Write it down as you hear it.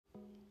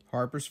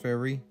Harpers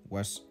Ferry,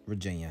 West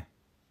Virginia.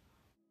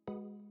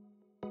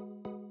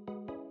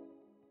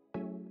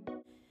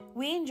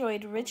 We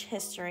enjoyed rich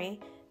history,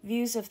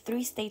 views of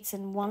 3 states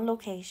in one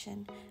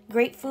location,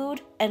 great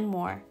food, and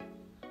more.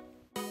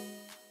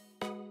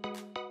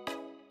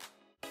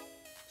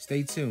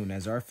 Stay tuned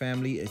as our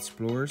family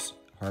explores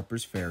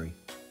Harpers Ferry.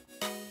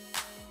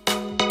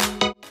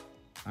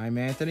 I'm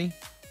Anthony.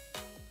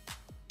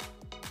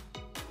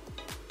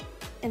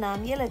 And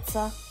I'm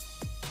Yelitza.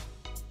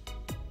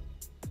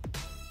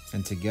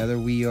 And together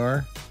we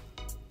are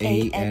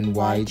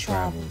ANY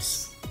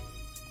Travels.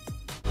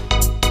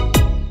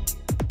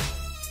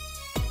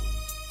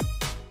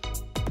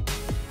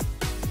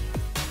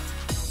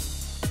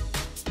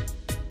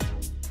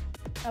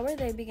 Our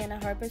day began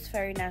at Harpers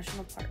Ferry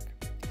National Park.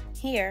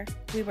 Here,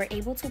 we were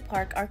able to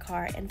park our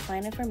car and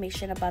find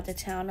information about the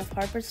town of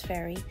Harpers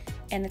Ferry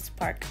and its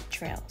park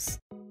trails.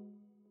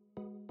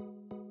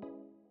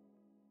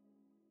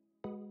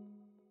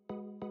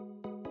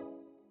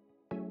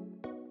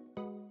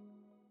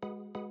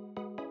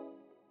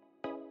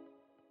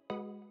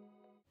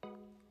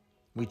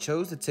 We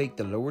chose to take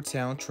the Lower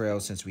Town Trail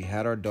since we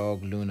had our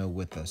dog Luna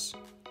with us.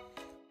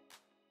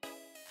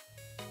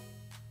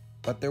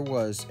 But there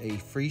was a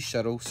free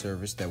shuttle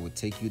service that would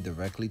take you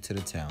directly to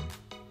the town.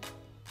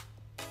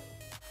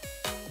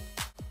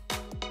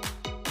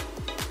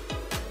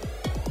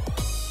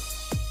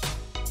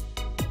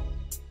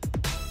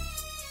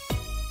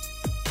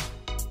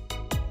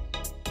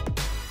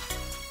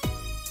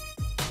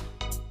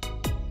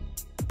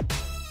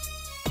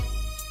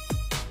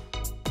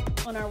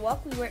 On our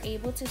walk, we were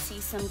able to see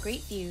some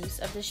great views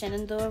of the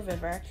Shenandoah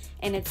River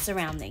and its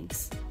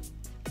surroundings.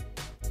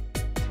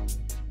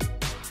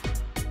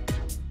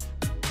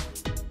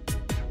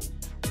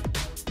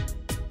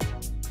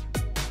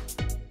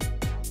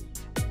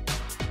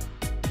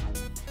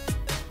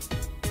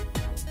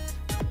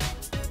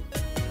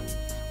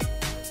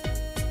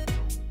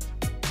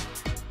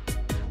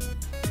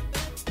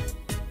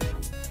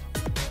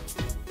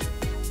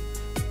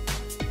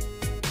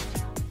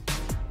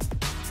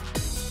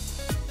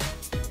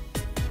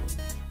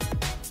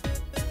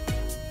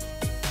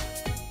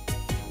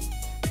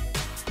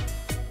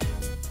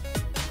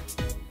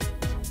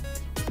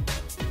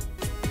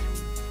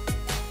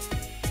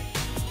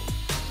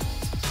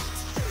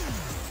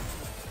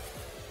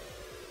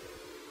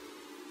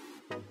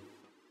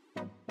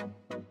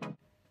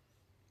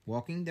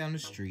 Walking down the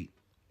street,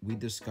 we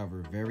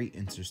discover very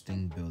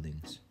interesting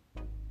buildings.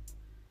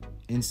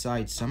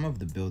 Inside some of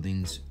the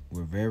buildings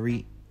were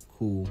very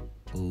cool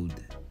old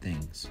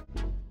things.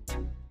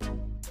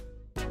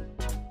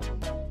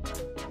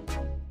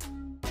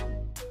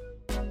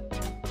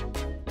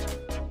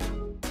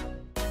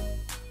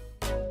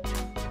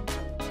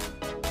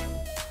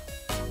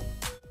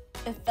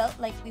 It felt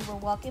like we were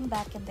walking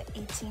back in the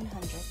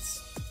 1800s.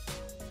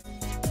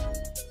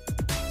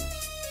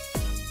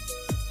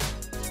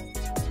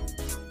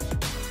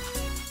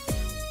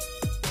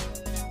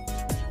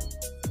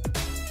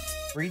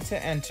 Free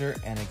to enter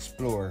and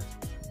explore,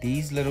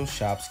 these little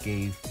shops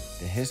gave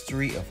the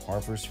history of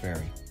Harpers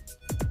Ferry.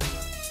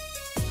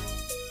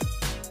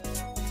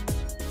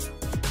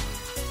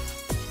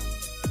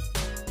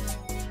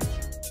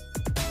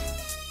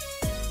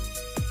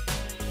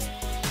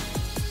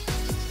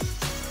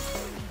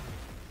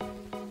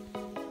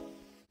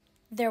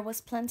 There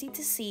was plenty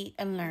to see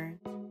and learn.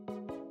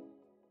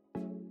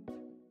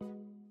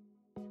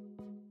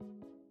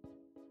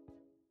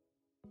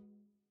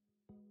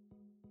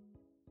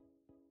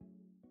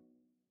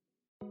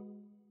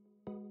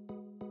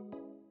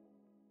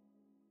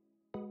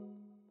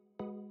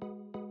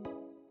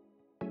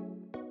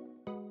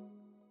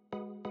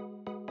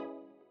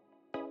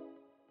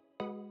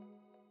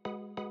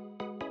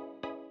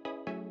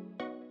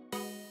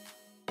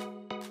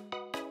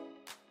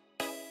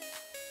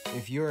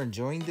 If you're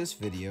enjoying this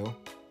video,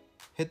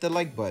 hit the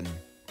like button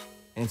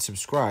and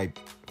subscribe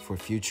for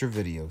future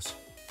videos.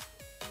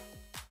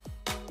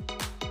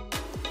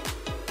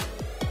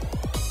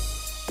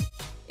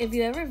 If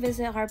you ever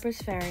visit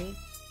Harpers Ferry,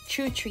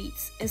 True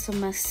Treats is a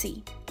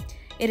must-see.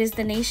 It is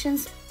the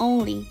nation's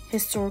only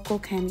historical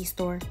candy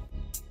store.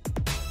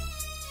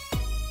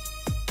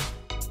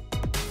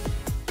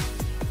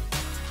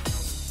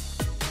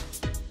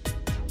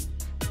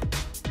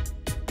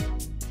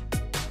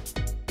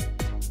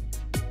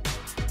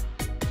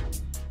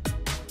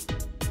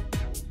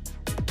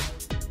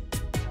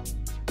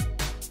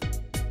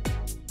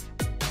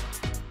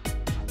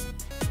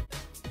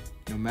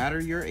 No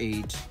matter your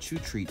age, True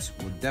Treats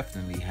will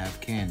definitely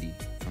have candy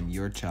from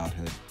your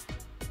childhood.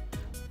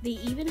 They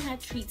even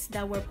had treats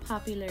that were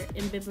popular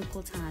in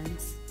biblical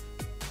times.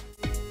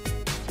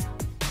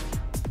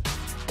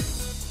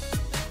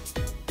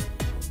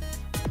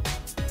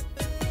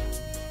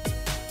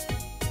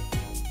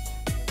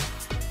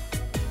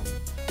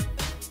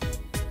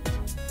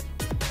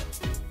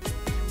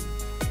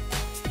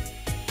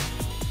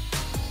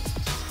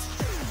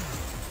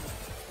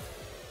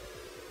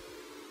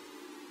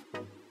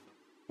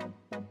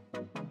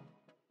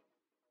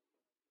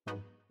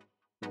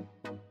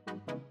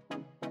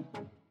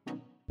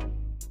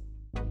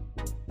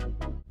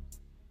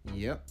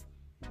 Yep,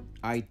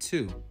 I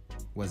too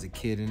was a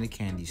kid in a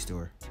candy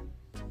store.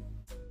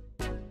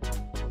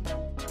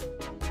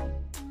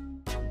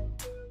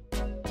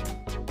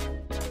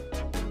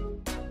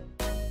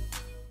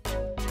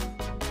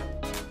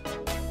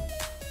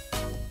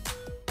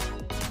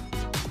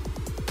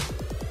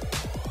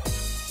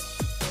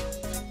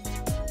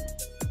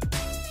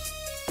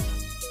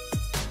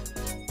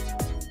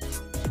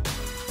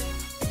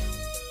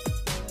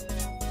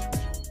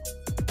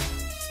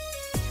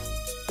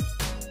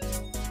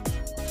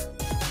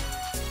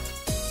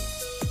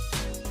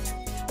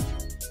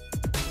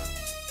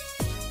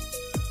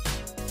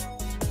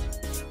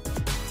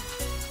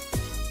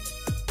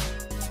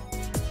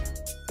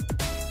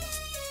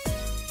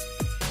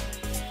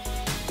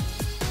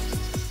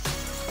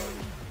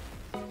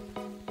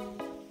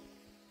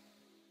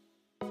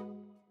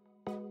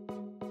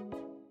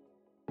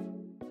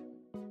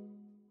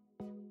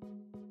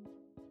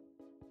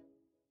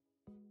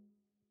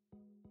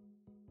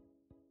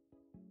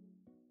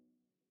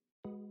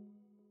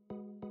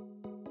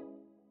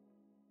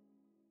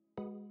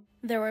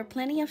 There were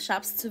plenty of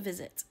shops to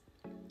visit.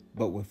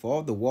 But with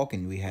all the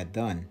walking we had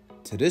done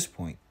to this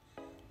point,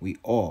 we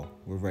all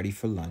were ready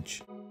for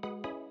lunch.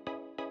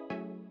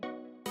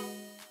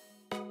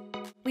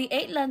 We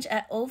ate lunch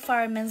at Old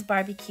Fireman's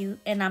Barbecue,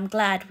 and I'm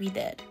glad we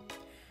did.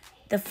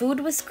 The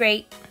food was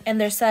great, and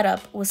their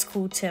setup was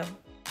cool too.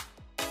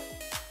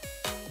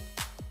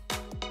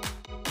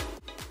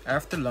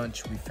 After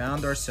lunch, we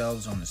found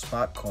ourselves on a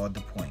spot called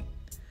The Point.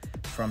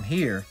 From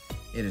here,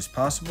 it is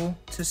possible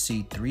to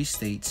see 3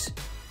 states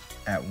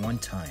at one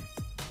time: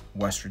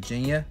 West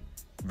Virginia,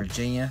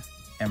 Virginia,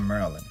 and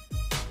Maryland.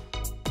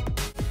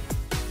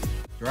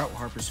 Throughout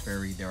Harpers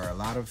Ferry, there are a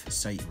lot of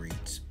sight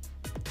reads.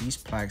 These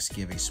plaques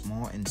give a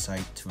small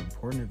insight to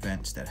important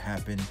events that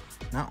happen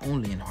not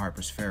only in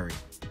Harpers Ferry,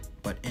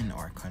 but in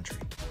our country.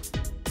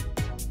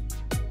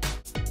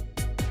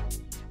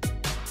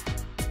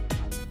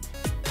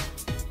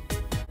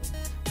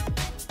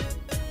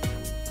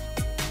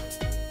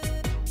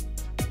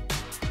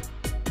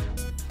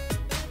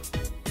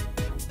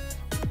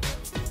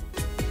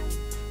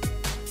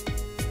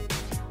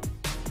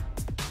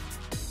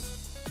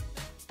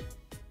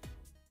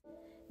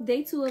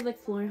 Day 2 of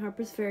exploring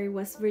Harpers Ferry,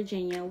 West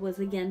Virginia was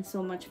again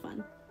so much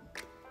fun.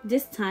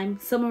 This time,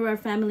 some of our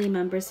family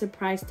members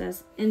surprised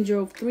us and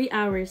drove 3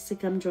 hours to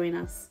come join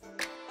us.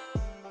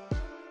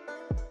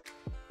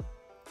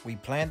 We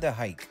planned a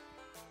hike,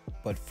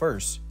 but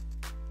first,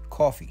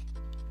 coffee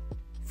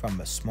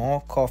from a small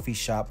coffee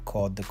shop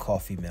called the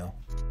Coffee Mill.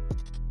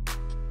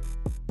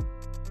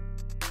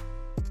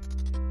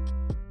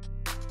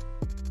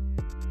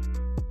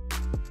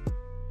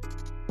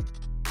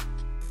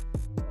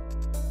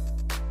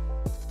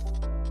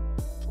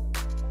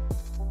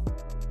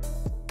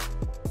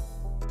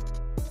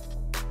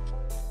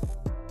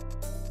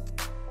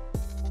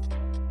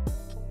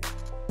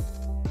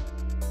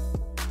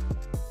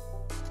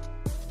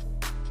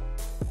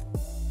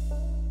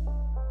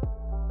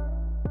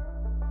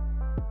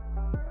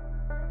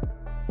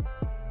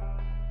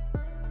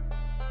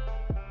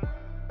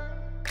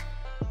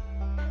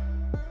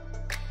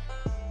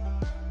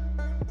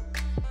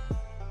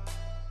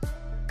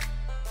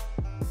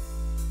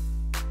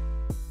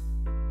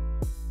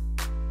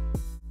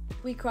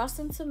 We crossed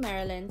into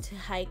Maryland to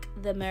hike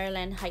the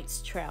Maryland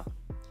Heights Trail.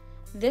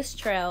 This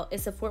trail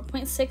is a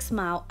 4.6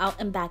 mile out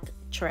and back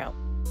trail.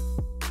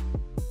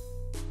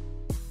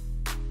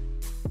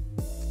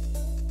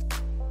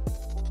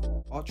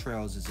 All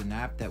Trails is an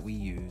app that we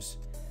use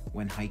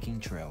when hiking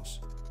trails.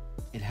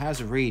 It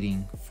has a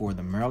rating for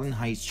the Maryland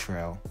Heights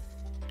Trail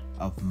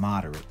of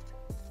moderate.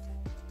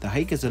 The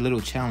hike is a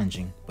little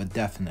challenging, but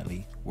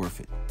definitely worth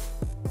it.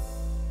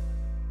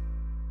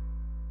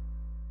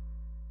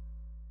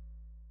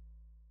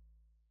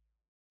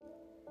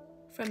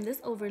 From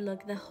this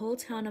overlook, the whole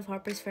town of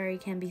Harpers Ferry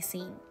can be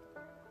seen.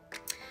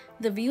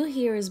 The view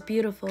here is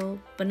beautiful,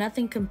 but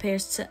nothing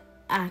compares to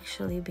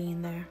actually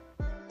being there.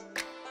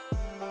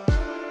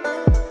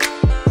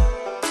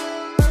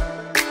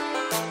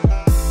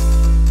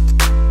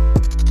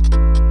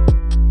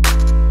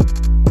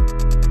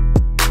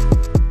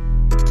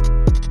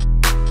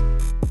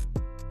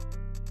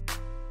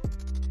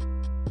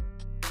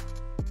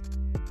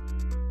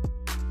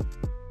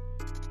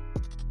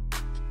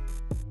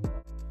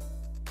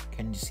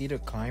 Can you see the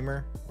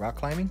climber rock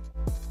climbing?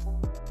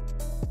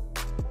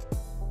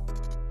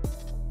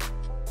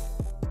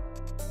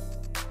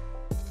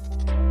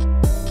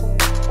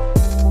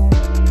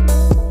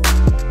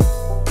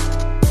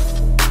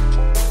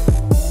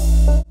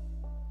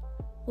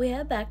 We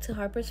head back to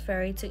Harpers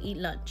Ferry to eat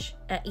lunch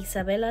at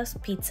Isabella's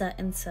Pizza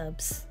and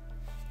Subs.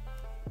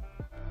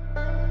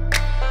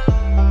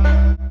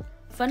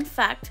 Fun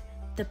fact,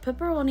 the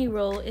pepperoni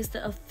roll is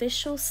the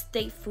official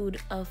state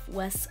food of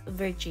West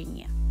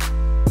Virginia.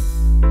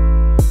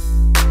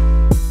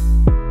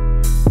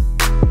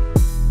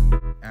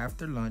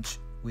 After lunch,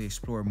 we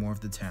explore more of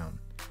the town.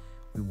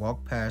 We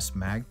walk past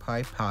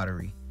Magpie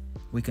Pottery.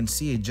 We can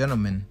see a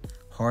gentleman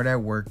hard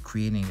at work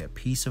creating a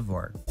piece of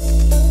art.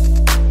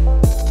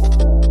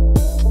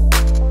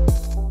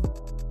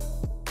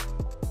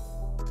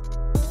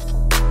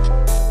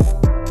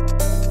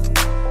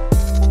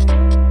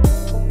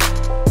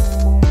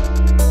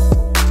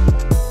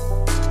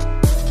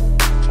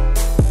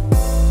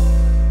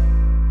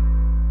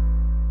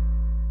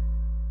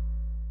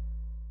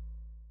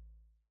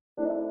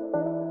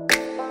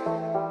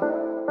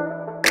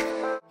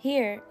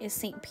 is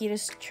St.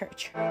 Peter's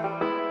Church.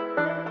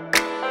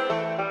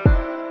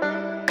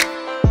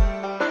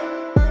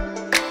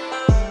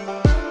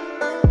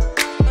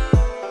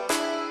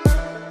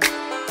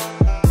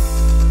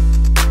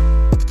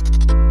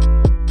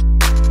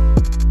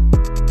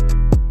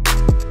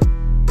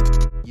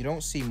 You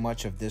don't see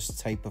much of this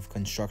type of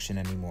construction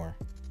anymore.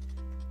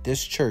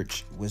 This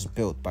church was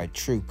built by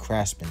true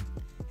craftsmen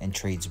and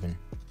tradesmen.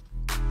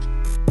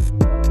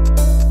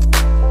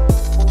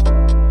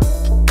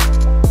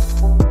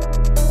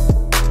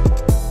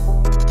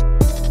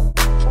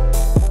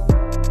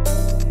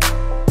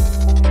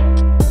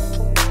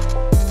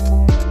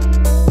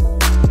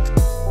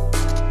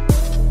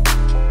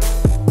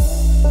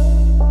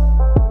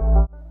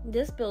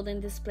 This building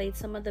displayed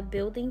some of the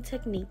building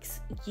techniques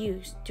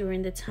used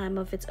during the time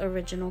of its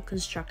original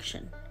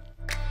construction.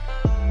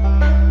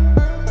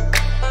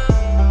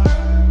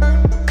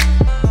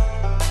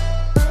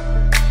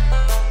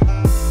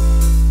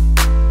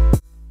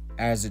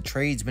 As a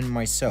tradesman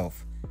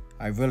myself,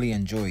 I really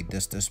enjoyed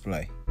this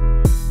display.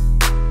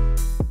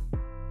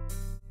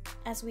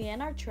 As we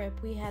end our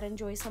trip, we had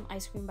enjoyed some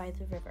ice cream by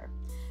the river.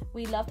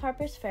 We loved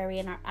Harpers Ferry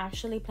and are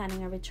actually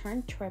planning a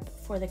return trip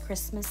for the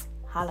Christmas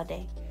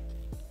holiday.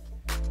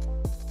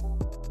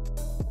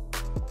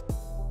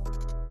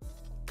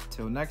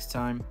 Till next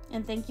time.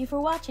 And thank you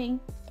for watching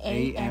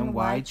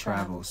ANY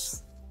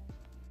Travels.